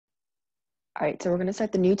All right, so we're going to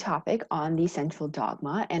start the new topic on the central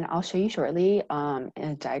dogma, and I'll show you shortly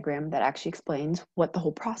a diagram that actually explains what the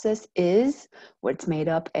whole process is, what it's made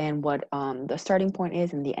up, and what the starting point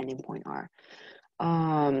is and the ending point are.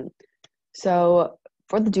 So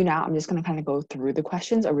for the do now, I'm just going to kind of go through the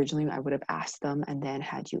questions. Originally, I would have asked them and then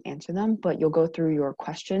had you answer them, but you'll go through your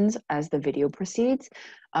questions as the video proceeds.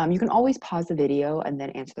 You can always pause the video and then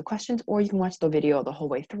answer the questions, or you can watch the video the whole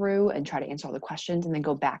way through and try to answer all the questions and then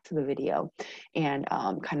go back to the video and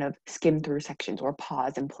kind of skim through sections or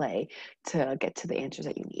pause and play to get to the answers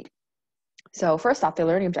that you need. So first off, the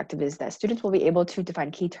learning objective is that students will be able to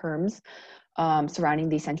define key terms surrounding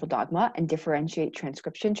the central dogma and differentiate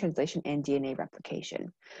transcription, translation, and DNA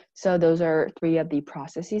replication. So those are three of the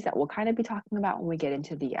processes that we'll kind of be talking about when we get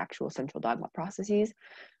into the actual central dogma processes.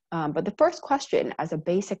 But the first question as a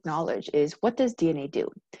basic knowledge is, what does DNA do?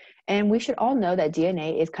 And we should all know that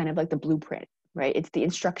DNA is kind of like the blueprint, right? It's the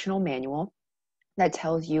instructional manual that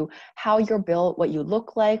tells you how you're built, what you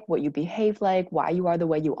look like, what you behave like, why you are the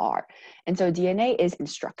way you are. And so DNA is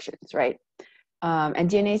instructions, right? And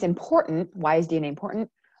DNA is important. Why is DNA important?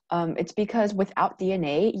 It's because without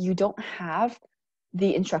DNA, you don't have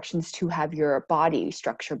the instructions to have your body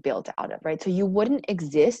structure built out of, right? So you wouldn't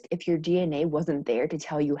exist if your DNA wasn't there to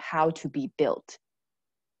tell you how to be built,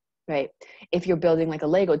 right? If you're building like a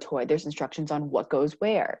Lego toy, there's instructions on what goes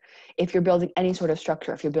where. If you're building any sort of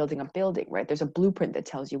structure, if you're building a building, right, there's a blueprint that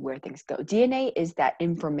tells you where things go. DNA is that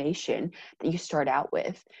information that you start out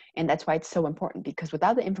with. And that's why it's so important, because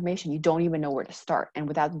without the information, you don't even know where to start. And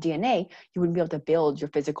without the DNA, you wouldn't be able to build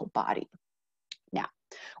your physical body. Now,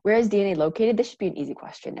 where is DNA located? This should be an easy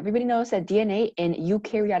question. Everybody knows that DNA in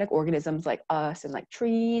eukaryotic organisms like us and like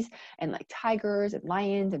trees and like tigers and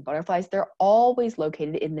lions and butterflies, they're always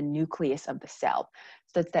located in the nucleus of the cell.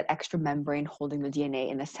 So it's that extra membrane holding the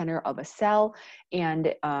DNA in the center of a cell. And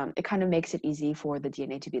it kind of makes it easy for the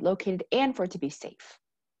DNA to be located and for it to be safe.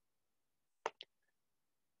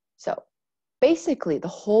 So basically, the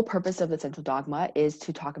whole purpose of the central dogma is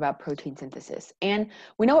to talk about protein synthesis. And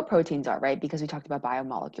we know what proteins are, right? Because we talked about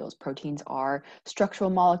biomolecules. Proteins are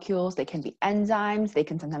structural molecules. They can be enzymes. They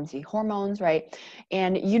can sometimes be hormones, right?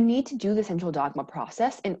 And you need to do the central dogma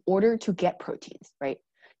process in order to get proteins, right?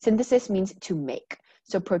 Synthesis means to make.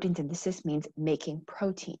 So protein synthesis means making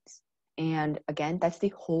proteins. And again, that's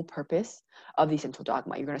the whole purpose of the central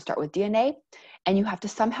dogma. You're going to start with DNA, and you have to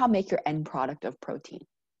somehow make your end product of protein.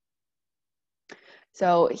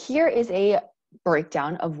 So here is a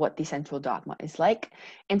breakdown of what the central dogma is like.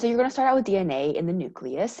 And so you're going to start out with DNA in the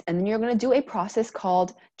nucleus, and then you're going to do a process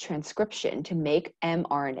called transcription to make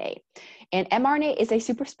mRNA. And mRNA is a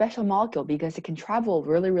super special molecule because it can travel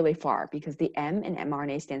really, really far, because the M in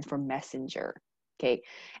mRNA stands for messenger. Okay,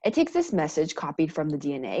 it takes this message copied from the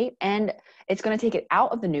DNA, and it's going to take it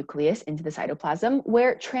out of the nucleus into the cytoplasm,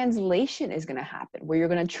 where translation is going to happen, where you're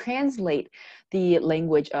going to translate the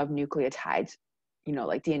language of nucleotides, you know,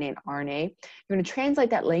 like DNA and RNA. You're going to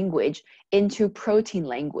translate that language into protein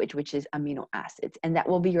language, which is amino acids, and that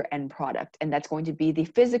will be your end product. And that's going to be the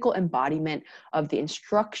physical embodiment of the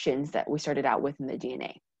instructions that we started out with in the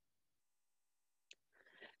DNA.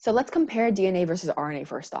 So let's compare DNA versus RNA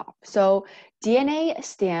first off. So DNA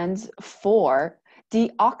stands for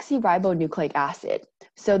deoxyribonucleic acid.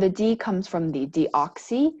 So the D comes from the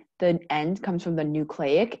deoxy, the N comes from the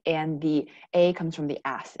nucleic, and the A comes from the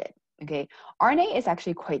acid. Okay, RNA is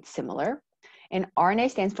actually quite similar, and RNA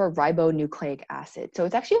stands for ribonucleic acid. So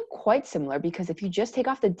it's actually quite similar, because if you just take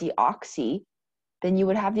off the deoxy, then you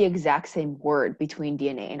would have the exact same word between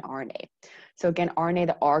DNA and RNA. So again, RNA,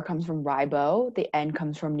 the R comes from ribo, the N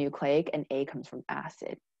comes from nucleic, and A comes from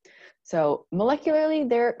acid. So molecularly,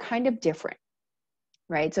 they're kind of different,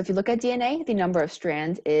 right? So if you look at DNA, the number of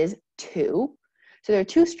strands is 2. So there are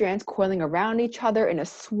 2 strands coiling around each other in a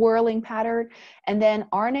swirling pattern. And then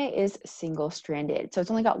RNA is single-stranded. So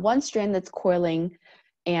it's only got 1 strand that's coiling,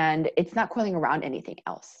 and it's not coiling around anything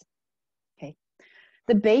else. Okay.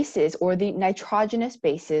 The bases, or the nitrogenous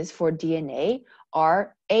bases for DNA,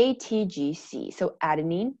 are ATGC. So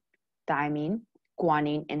adenine, thymine,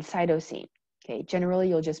 guanine, and cytosine. Okay. Generally,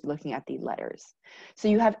 you'll just be looking at the letters. So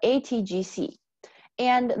you have ATGC.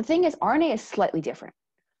 And the thing is, RNA is slightly different.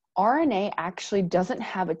 RNA actually doesn't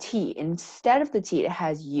have a T. Instead of the T, it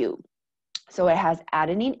has U. So it has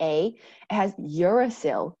adenine A, it has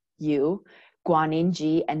uracil U, guanine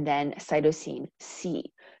G, and then cytosine C.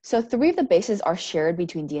 So 3 of the bases are shared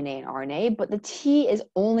between DNA and RNA, but the T is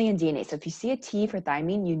only in DNA. So if you see a T for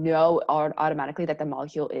thymine, you know automatically that the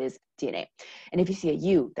molecule is DNA. And if you see a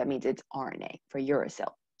U, that means it's RNA for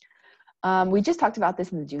uracil. We just talked about this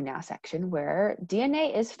in the do now section, where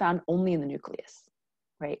DNA is found only in the nucleus,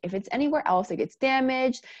 right? If it's anywhere else, it gets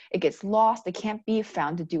damaged, it gets lost, it can't be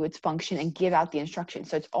found to do its function and give out the instructions.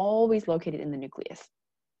 So it's always located in the nucleus.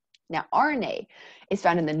 Now, RNA is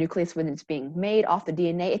found in the nucleus when it's being made off the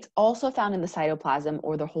DNA. It's also found in the cytoplasm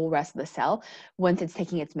or the whole rest of the cell once it's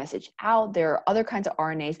taking its message out. There are other kinds of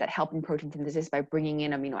RNAs that help in protein synthesis by bringing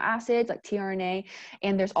in amino acids like tRNA.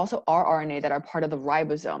 And there's also rRNA that are part of the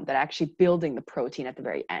ribosome that are actually building the protein at the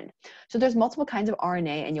very end. So there's multiple kinds of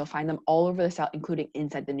RNA, and you'll find them all over the cell, including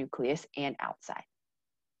inside the nucleus and outside.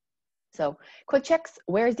 So quick checks,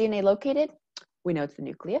 where is DNA located? We know it's the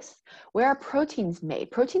nucleus. Where are proteins made?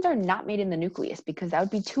 Proteins are not made in the nucleus because that would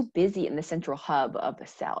be too busy in the central hub of the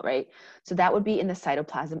cell, right? So that would be in the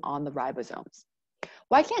cytoplasm on the ribosomes.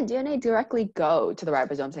 Why can't DNA directly go to the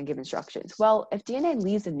ribosomes and give instructions? Well, if DNA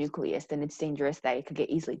leaves the nucleus, then it's dangerous that it could get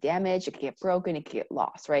easily damaged, it could get broken, it could get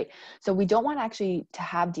lost, right? So we don't want actually to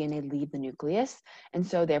have DNA leave the nucleus, and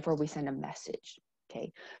so therefore we send a message.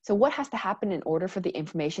 Okay, so what has to happen in order for the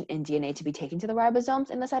information in DNA to be taken to the ribosomes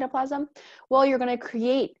in the cytoplasm? Well, you're going to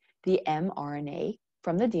create the mRNA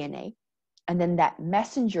from the DNA, and then that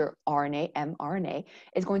messenger RNA, mRNA,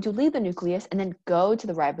 is going to leave the nucleus and then go to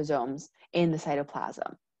the ribosomes in the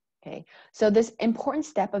cytoplasm. Okay, so this important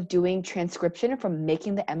step of doing transcription from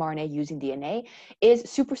making the mRNA using DNA is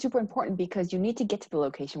super, super important because you need to get to the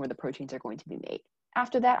location where the proteins are going to be made.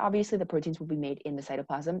 After that, obviously, the proteins will be made in the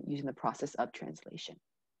cytoplasm using the process of translation.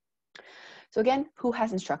 So again, who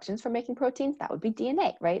has instructions for making proteins? That would be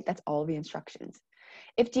DNA, right? That's all the instructions.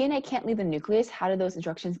 If DNA can't leave the nucleus, how do those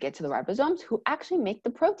instructions get to the ribosomes who actually make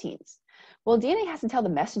the proteins? Well, DNA has to tell the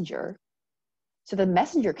messenger, so the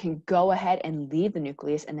messenger can go ahead and leave the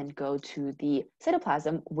nucleus and then go to the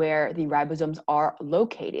cytoplasm where the ribosomes are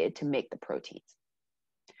located to make the proteins.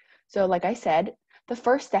 So like I said, the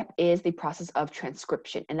first step is the process of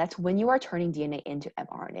transcription, and that's when you are turning DNA into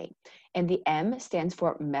mRNA. And the M stands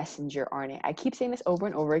for messenger RNA. I keep saying this over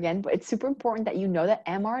and over again, but it's super important that you know that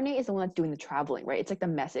mRNA is the one that's doing the traveling, right? It's like the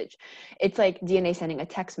message. It's like DNA sending a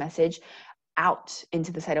text message out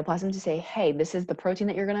into the cytoplasm to say, hey, this is the protein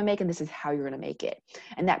that you're going to make, and this is how you're going to make it.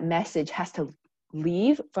 And that message has to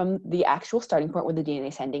leave from the actual starting point where the DNA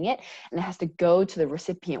is sending it, and it has to go to the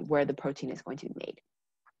recipient where the protein is going to be made.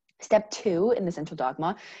 Step 2 in the central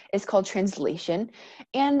dogma is called translation.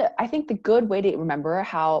 And I think the good way to remember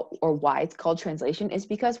how or why it's called translation is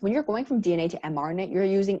because when you're going from DNA to mRNA, you're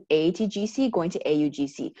using ATGC going to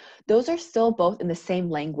AUGC. Those are still both in the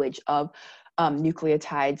same language of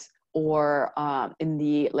nucleotides or in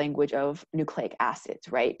the language of nucleic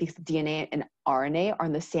acids, right? Because DNA and RNA are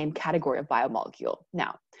in the same category of biomolecule.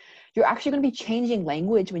 Now, you're actually going to be changing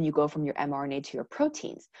language when you go from your mRNA to your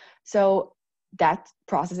proteins. So that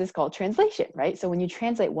process is called translation, right? So when you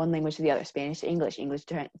translate one language to the other, Spanish to English, English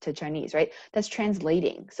to Chinese, right? That's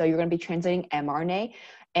translating. So you're going to be translating mRNA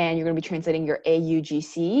and you're going to be translating your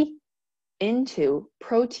AUGC into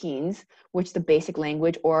proteins, which the basic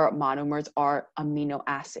language or monomers are amino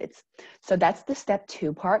acids. So that's the step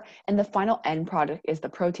 2 part. And the final end product is the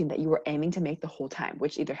protein that you were aiming to make the whole time,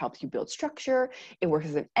 which either helps you build structure, it works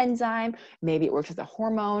as an enzyme, maybe it works as a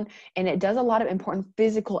hormone, and it does a lot of important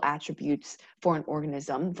physical attributes for an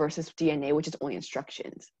organism versus DNA, which is only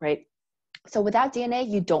instructions, right? So without DNA,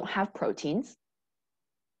 you don't have proteins,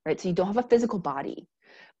 right? So you don't have a physical body.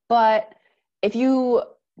 But if you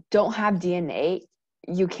don't have DNA,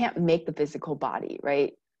 you can't make the physical body,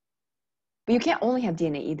 right? But you can't only have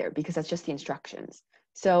DNA either because that's just the instructions.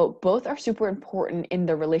 So both are super important in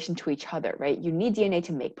their relation to each other, right? You need DNA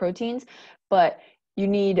to make proteins, but you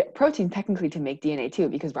need protein technically to make DNA too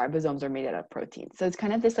because ribosomes are made out of proteins. So it's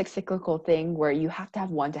kind of this like cyclical thing where you have to have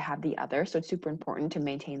one to have the other. So it's super important to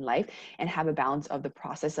maintain life and have a balance of the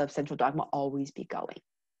process of central dogma always be going.